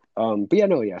 yeah, But yeah,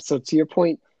 no, yeah. So to your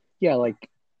point, yeah, like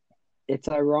it's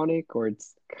ironic or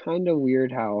it's kind of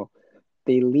weird how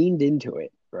they leaned into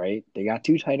it, right? They got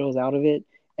two titles out of it,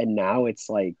 and now it's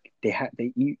like I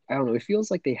don't know, it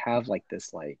feels like they have like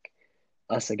this like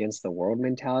us against the world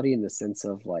mentality in the sense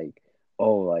of like,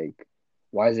 oh, like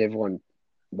why is everyone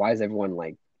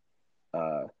like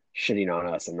uh shitting on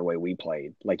us and the way we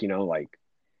played? Like,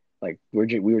 like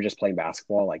we were just playing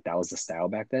basketball, like that was the style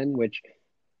back then, which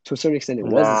to a certain extent it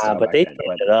was the nah, style but back they then, turned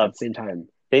but it at up. the same time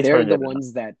They turned it up.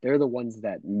 they're the ones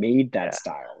that made that Yeah,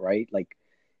 style, right? Like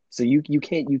so you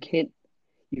can't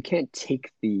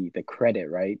take the credit,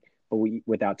 right? But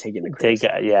without taking the they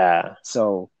got criticism. yeah.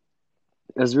 So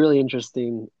it was really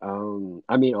interesting.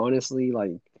 I mean, honestly,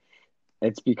 like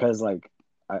it's because like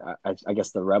I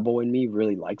guess the rebel in me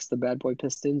really likes the Bad Boy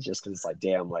Pistons just because it's like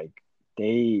damn, like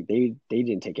they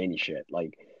didn't take any shit.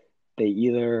 Like they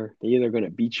either gonna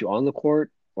beat you on the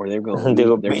court or They will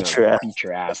they're beat gonna your ass. beat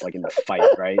your ass like in the fight,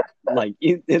 right? Like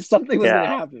if something was Yeah,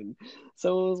 gonna happen.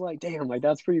 So it was like damn, like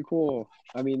that's pretty cool.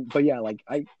 I mean, but yeah, like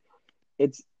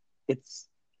it's it's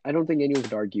I don't think anyone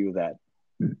could argue that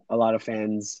a lot of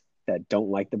fans that don't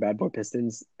like the Bad Boy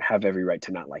Pistons have every right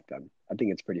to not like them. I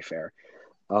think it's pretty fair.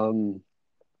 Um,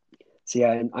 so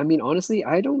yeah, and I mean honestly,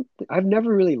 I've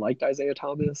never really liked Isaiah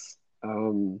Thomas.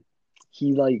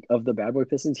 He like of the Bad Boy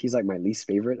Pistons, he's like my least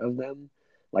favorite of them.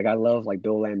 Like I love like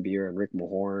Bill Laimbeer and Rick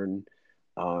Mahorn.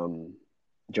 Um,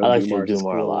 I Joe like to Dumars do is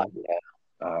more a lot. cool.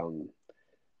 Yeah, Um,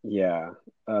 yeah.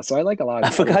 So I like a lot I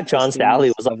of other forgot John Sally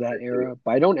Pistons was on of that there too. era,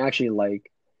 but I don't actually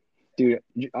like, dude.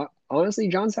 Honestly,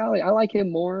 John Sally, I like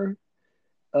him more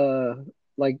uh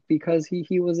like because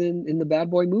he was in the Bad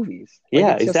Boy movies. Like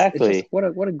Yeah, it's just exactly. what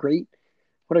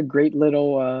a great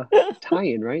little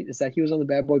tie-in, right? Is that he was on the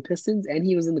Bad Boy Pistons and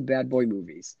he was in the Bad Boy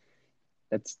movies.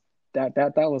 That's that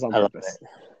was on I love purpose. it.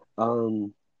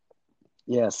 Um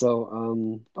yeah,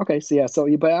 so okay, so yeah, so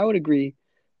but I would agree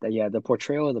that yeah, the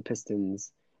portrayal of the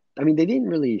Pistons, I mean, they didn't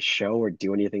really show or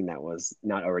do anything that was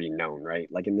not already known, right?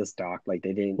 Like in this doc, like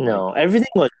they didn't like No, everything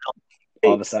was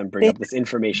all of they a sudden bring they up this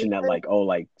information that like, oh,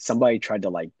 like somebody tried to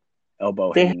like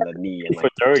elbow they him had in the knee and for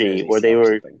like tear 30 his ACL or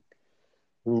something.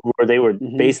 where they were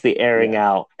Hmm. basically airing Yeah.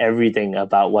 out everything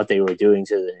about what they were doing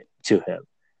to him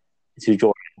to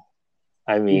Jordan.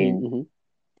 I Hmm. mean, Hmm.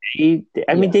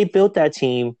 I mean Yeah. they built that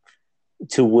team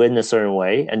to win a certain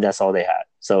way, and that's all they had.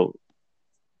 So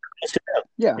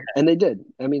Yeah. And they did.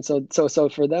 I mean, so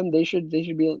for them, they should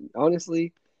be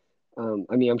honestly,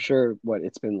 I mean, I'm sure what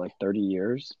it's been like 30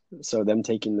 years. So them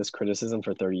taking this criticism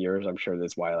for 30 years, I'm sure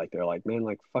that's why like they're like, man,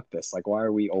 like fuck this. Like, why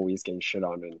are we always getting shit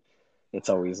on? And it's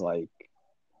always like,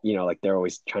 like they're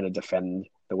always trying to defend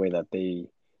the way that they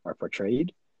are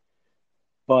portrayed.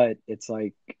 But it's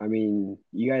like, I mean,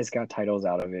 you guys got titles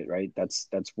out of it, right? that's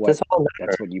all That's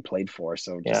matter. what you played for.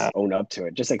 So Yeah. just own up to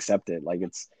it. Just accept it. Like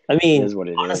I it mean, is what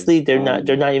it honestly, is. they're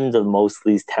not even the most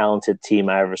least talented team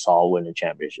I ever saw win a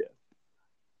championship.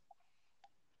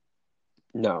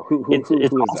 No, It's who is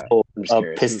that? also I'm just a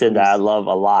curious. piston that I Who's love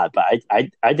a lot, but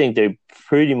I think they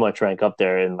pretty much rank up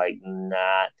there in like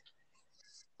not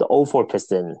the '04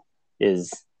 piston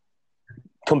is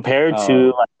compared to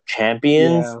oh like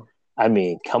champions. yeah. I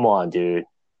mean, come on, dude.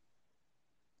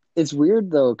 it's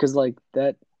weird though, because like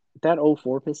that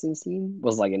 '04 Pistons team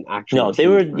was like an actual No, they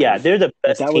were team, yeah, right? they're the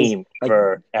Like best that was team like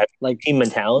ever at like team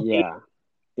mentality. yeah,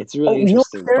 it's really Oh, you know,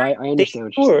 interesting. But I they understand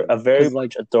what you're were saying a very because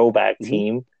like much a throwback mhm,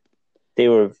 team. They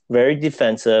were very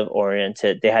defensive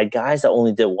oriented. They had guys that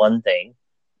only did one thing.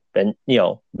 Ben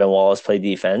Wallace played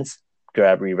defense,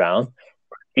 grab rebound.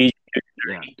 He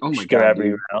yeah. Oh my God, grab dude.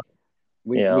 rebound.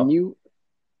 You When know, you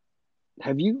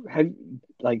have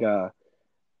like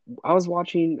I was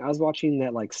watching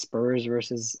that like Spurs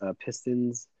versus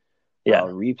Pistons yeah,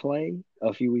 replay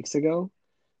a few weeks ago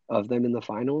of them in the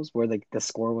finals where like the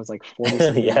score was like 40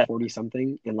 something, yeah, 40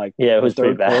 something in like yeah. It the was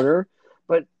pretty third bad. quarter.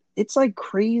 But it's like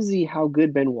crazy how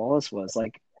good Ben Wallace was.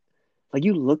 Like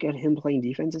you look at him playing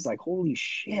defense, it's like holy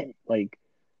shit. Like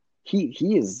he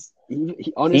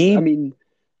honest. I He, mean,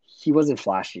 he wasn't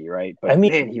flashy, right? I But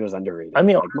mean, man, he was I underrated.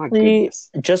 mean, Like my honestly,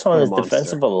 goodness, just on what a his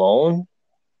defensive monster. alone,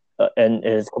 and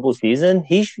his couple season,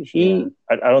 Yeah.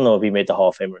 I don't know if he made the Hall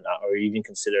of Fame or not, or even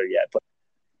considered yet, but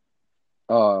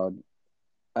Uh,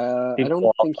 he I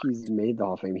don't think qualified. he's made the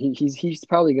Hall of Fame. He's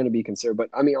probably going to be considered, but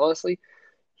I mean, honestly,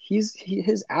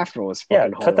 his afro is Yeah,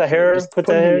 fucking cut Hall of the Fame. hair, Just put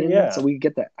the put him hair. in Yeah, so we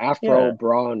get the afro yeah.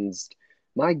 bronzed.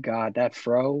 My God, that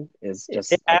fro is It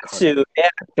just adds iconic. to yeah,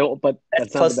 Don't, but that's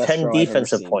that's not the plus best 10 fro I've ever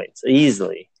defensive seen. points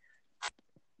easily.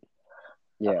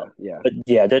 Yeah, yeah. But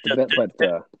yeah, But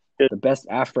they're, the best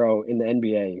afro in the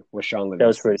NBA was Sean that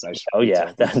was pretty. Livingston's. I just Oh yeah,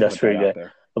 need to that's put that pretty out good.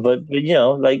 there. But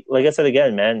like I said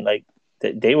again, man, like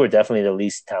they were definitely the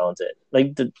least talented.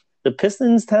 Like the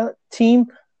Pistons team.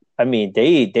 I mean,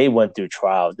 they went through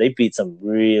trials. They beat some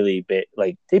really big,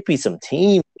 like they beat some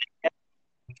teams.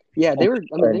 Yeah, they were.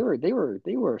 I mean, And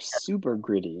they were super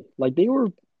gritty. Like they were.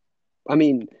 I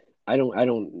mean, I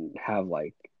don't have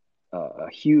like a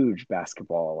huge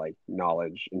basketball like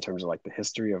knowledge in terms of like the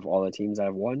history of all the teams that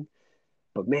have won.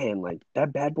 But man, like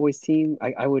that Bad Boys team,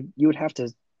 I would you would have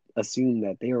to assume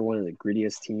that they were one of the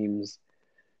grittiest teams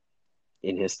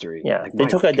in history. yeah, Like they my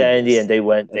took identity and goodness, they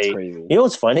went. that's crazy. You know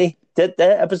what's funny? That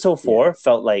episode Yeah, 4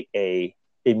 felt like a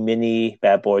mini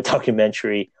Bad Boy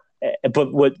documentary,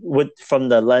 but with from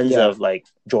the lens yeah, of like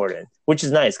Jordan, which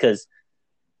is nice because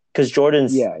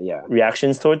Jordan's yeah.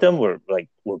 reactions toward them were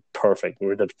perfect.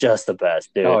 Were just the best,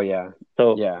 Oh dude. yeah,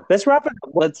 So yeah. let's wrap it.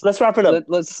 Let's Let's wrap it up,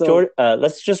 let's so Jordan.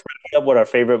 Let's just wrap it up with our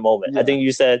favorite moment. I yeah, think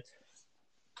you said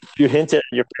you hinted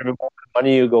at your favorite moment. Why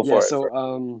don't you go yeah. for it?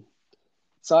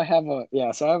 So I have a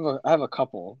yeah, so I have a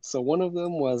couple. So one of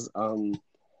them was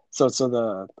so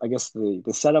the I guess the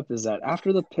setup is that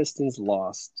after the Pistons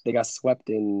lost, they got swept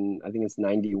in I think it's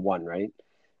 91, right?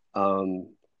 Um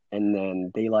and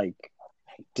then they like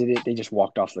did it they just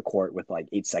walked off the court with like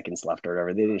 8 seconds left or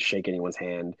whatever. They didn't shake anyone's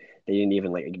hand. They didn't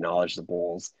even like acknowledge the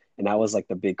Bulls. And that was like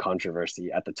the big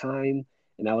controversy at the time.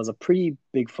 And that was a pretty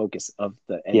big focus of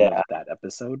the end of Yeah, that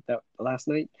episode that last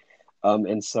night.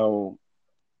 And so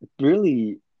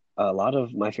really a lot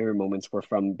of my favorite moments were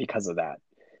from because of that.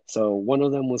 So one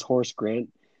of them was Horace Grant.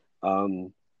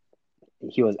 Um,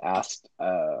 he was asked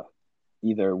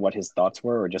either what his thoughts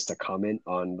were or just a comment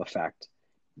on the fact,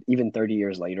 even 30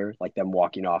 years later, like them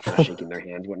walking off, not shaking their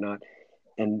hands, whatnot.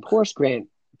 And Horace Grant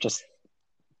just,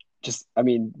 I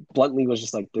mean, bluntly was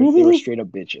just like they were straight up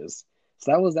bitches.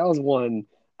 So that was one.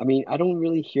 I mean, I don't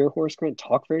really hear Horace Grant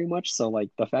talk very much, so like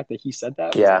the fact that he said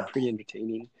that was like yeah, pretty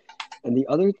entertaining. And the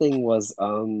other thing was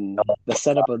the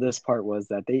setup of this part was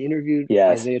that they interviewed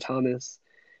yes. Isaiah Thomas,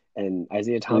 and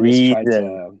Isaiah Thomas tried Reason.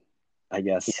 to, I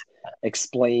guess,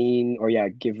 explain or yeah,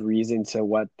 give reason to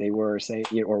what they were saying,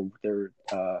 you know, or their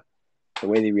the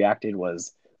way they reacted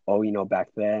was, oh, you know, back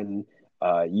then,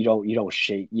 you don't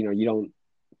shake, you know,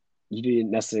 you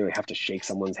didn't necessarily have to shake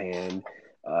someone's hand.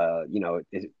 You know,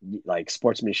 like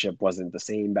sportsmanship wasn't the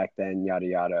same back then. Yada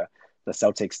yada. The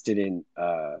Celtics didn't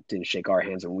shake our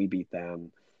hands when we beat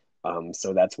them.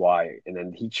 So that's why. And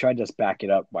then he tried to back it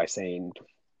up by saying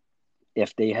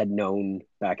if they had known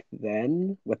back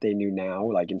then what they knew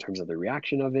now, like in terms of the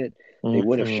reaction of it, they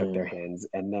would have shook their Mm-hmm. hands.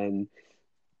 And then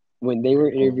when they were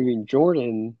interviewing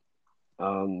Jordan,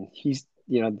 he's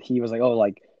you know he was like, oh,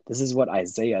 like this is what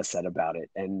Isaiah said about it,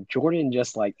 and Jordan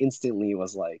just like instantly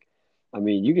was like, I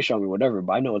mean, you can show me whatever,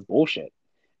 but I know it's bullshit.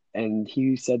 And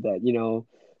he said that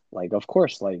like of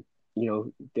course, like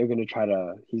he's gonna try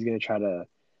to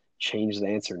change the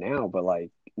answer now, but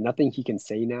like nothing he can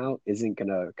say now isn't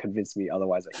gonna convince me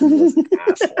otherwise that he was an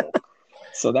asshole.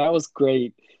 So that was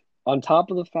great. On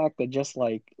top of the fact that just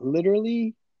like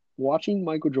literally watching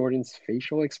Michael Jordan's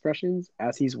facial expressions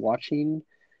as he's watching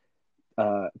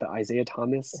the Isaiah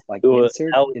Thomas like answer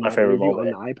That was in my that favorite interview on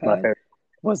moment. the My iPad favorite.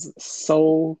 was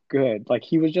so good. Like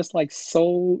he was just like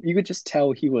so you could just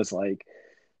tell he was like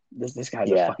this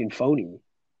guy's a Yeah. fucking phony.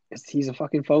 he's a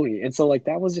fucking phony. And so like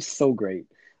that was just so great.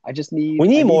 We I need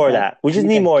need more of that that. We I just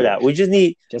need need that more of that. We gift just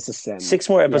need just to send. 6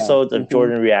 more Yeah. episodes of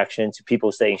Jordan reaction to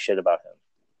people saying shit about him.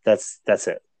 That's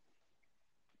it.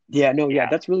 Yeah, no, yeah, Yeah.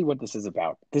 that's really what this is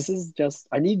about. This is just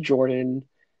I need Jordan.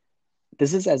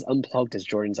 This is as unplugged as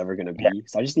Jordan's ever gonna Yeah. be.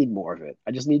 So I just need more of it.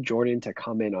 I just need Jordan to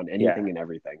comment on Yeah. anything and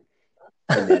everything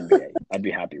in the NBA. I'd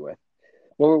be happy with.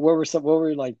 What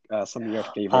were like some of your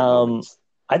favorite moments?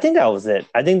 I think that was it.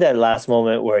 I think that last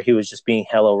moment where he was just being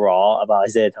hella raw about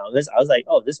Isaiah Thomas, I was like,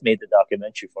 oh, this made the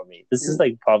documentary for me. This is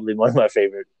like probably one of my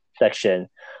favorite section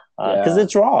because Yeah,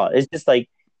 it's raw. It's just like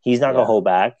he's not gonna yeah. hold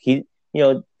back. For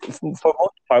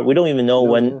most part, we don't even know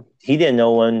No, when yeah. he didn't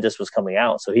know when this was coming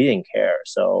out, so he didn't care.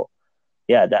 So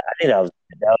yeah, I think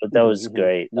that was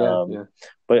great. Yeah, yeah.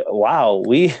 But wow,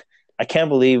 I can't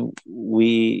believe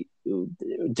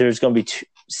there's gonna be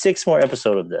 6 more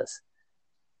episodes of this.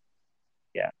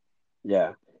 Yeah.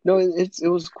 Yeah. No, it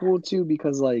was cool too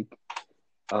because like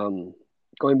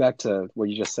going back to what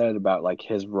you just said about like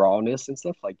his rawness and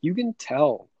stuff, like you can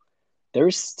tell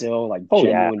there's still like Oh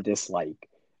yeah. genuine dislike.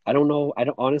 I don't know. I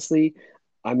don't honestly,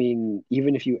 I mean,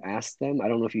 even if you ask them, I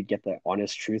don't know if you'd get the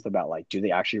honest truth about like, do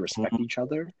they actually respect Mhm. each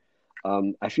other?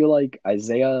 I feel like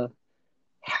Isaiah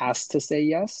has to say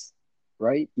yes,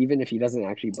 right? Even if he doesn't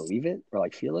actually believe it or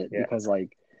like feel it, Yeah. because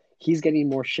like he's getting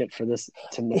more shit for this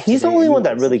He's the today only one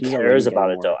that anyways. Like really he's already cares getting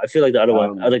about it, though. more. I feel like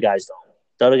Um, other guys don't.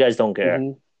 The other guys don't care.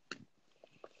 mhm.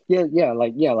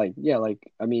 Like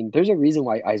I mean, there's a reason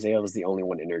why Isaiah was the only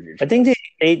one interviewed I for think this.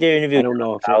 they I interviewed don't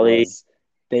know if it Ali. was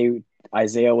they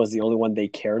Isaiah was the only one they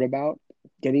cared about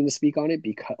getting to speak on it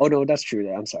because oh no, that's true.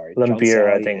 I'm sorry. John Lambeer,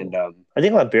 I Sally think. and I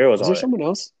think Lambeer was was there on it. someone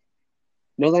else?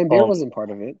 No, Lambeer Um, wasn't part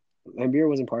of it. Lambeer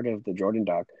wasn't part of the Jordan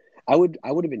doc. I would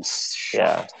have been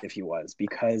yeah, shocked if he was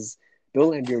because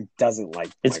Bill Lambeer doesn't like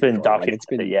it's Michael been Jordan. Like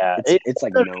documented. Yeah, it's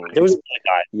like known. there was another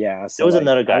guy. Yeah, There so was like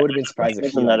another I guy. would have been surprised if There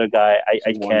was another guy.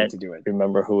 I he wanted can't to do it.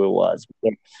 remember who it was.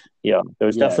 But, yeah, there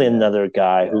was Yeah, definitely yeah, another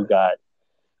guy yeah,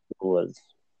 who was.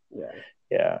 yeah,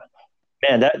 Yeah,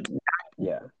 man. That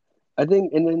yeah. I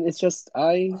think, and then it's just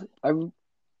I'm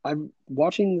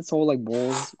watching this whole like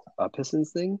Bulls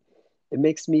Pistons thing. It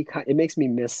makes me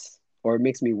miss or it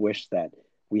makes me wish that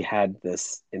we had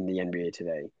this in the NBA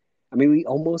today. I mean, we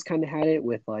almost kind of had it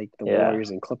with like the yeah. Warriors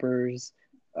and Clippers,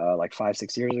 like 5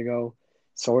 6 years ago,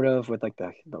 sort of with like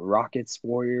the Rockets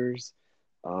Warriors.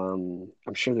 I'm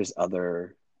sure there's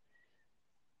other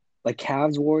like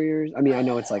Cavs Warriors. I mean, I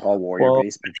know it's like all Warrior Well,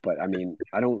 based, but I mean,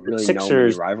 I don't really know many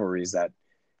Sixers. rivalries that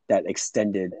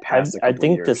extended past a I couple of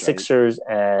think the years, right? Sixers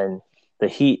and the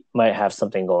Heat might have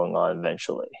something going on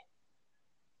eventually.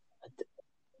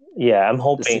 Yeah, I'm The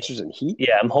hoping. Sixers and Heat.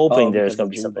 Yeah, I'm hoping Oh, there's because going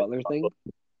of to be Jimmy something. Butler thing.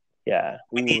 Yeah,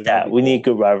 we need Ooh, that'd that. be We need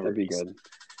cool. good That'd be rivalries. good.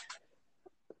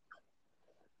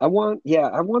 I want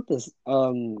this.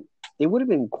 It would have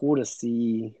been cool to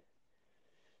see,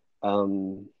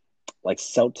 um, like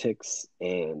Celtics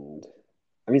and,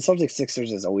 I mean, Celtics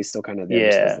Sixers is always still kind of there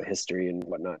just because of Yeah, the history and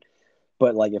whatnot.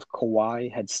 But like if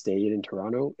Kawhi had stayed in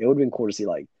Toronto, it would have been cool to see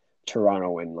like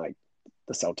Toronto and like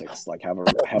the Celtics like have a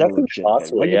that could be legit thing.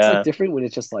 possible. Like it's like Yeah, different when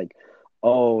it's just like,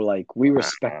 oh, like we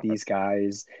respect these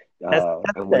guys, that's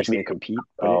and we're the just gonna NBA. compete.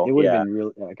 But it Oh, would have yeah, been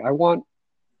real. Like I want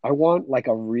like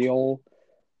a real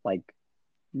like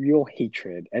real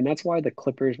hatred, and that's why the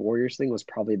Clippers Warriors thing was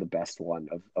probably the best one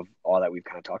of all that we've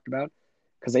kind of talked about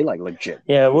because they like legit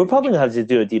yeah. We're hated each probably gonna have other, to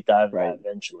do a deep dive of that right?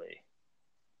 eventually.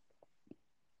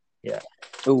 Yeah,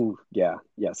 Oh yeah,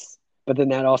 yes. But then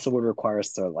that also would require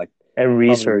us to like and probably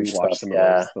research rewatch stuff. some of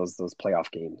Yeah, those playoff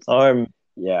games. or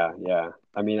Yeah, yeah.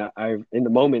 I mean, I in the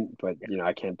moment, but you know,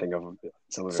 I can't think of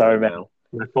some of it sorry, right man, now.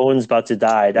 my phone's about to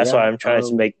die. But That's yeah, why I'm trying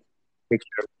to make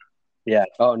sure. Yeah,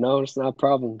 oh no, it's not a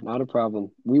problem, not a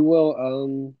problem. We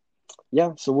will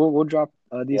yeah, so we'll drop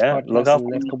these yeah. Look podcasts in out the for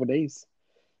next me. couple of days,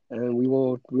 and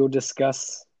we'll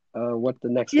discuss what the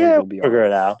next ones Yeah, will we'll be figure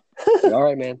on. it out. Yeah, all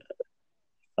right, man.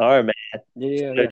 All right, man. Yeah, yeah, Good yeah.